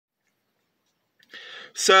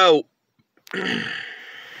So,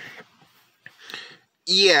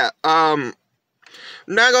 yeah, not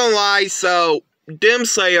gonna lie, so,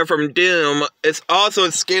 Doomslayer from Doom is also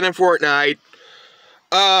a skin in Fortnite.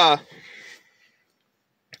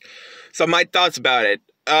 So my thoughts about it.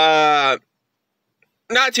 Not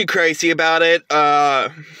too crazy about it.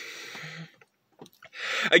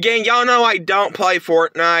 Again, y'all know I don't play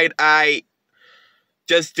Fortnite. I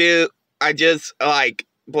just, like,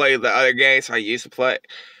 play the other games I used to play.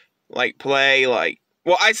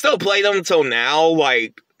 Well, I still play them until now,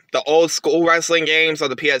 like, the old school wrestling games on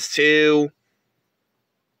the PS2.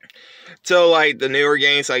 So, like, the newer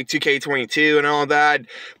games, like 2K22 and all that.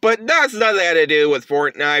 But that's nothing to do with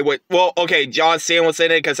Fortnite. Well, okay, John Cena was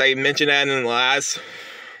in it, because I mentioned that in the last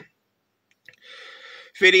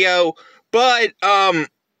video. But,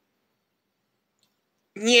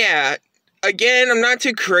 yeah. Again, I'm not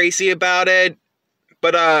too crazy about it.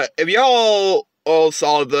 But, if y'all all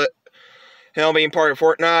saw him being part of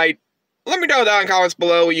Fortnite, let me know down in the comments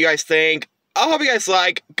below what you guys think. I hope you guys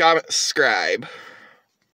like, comment, subscribe.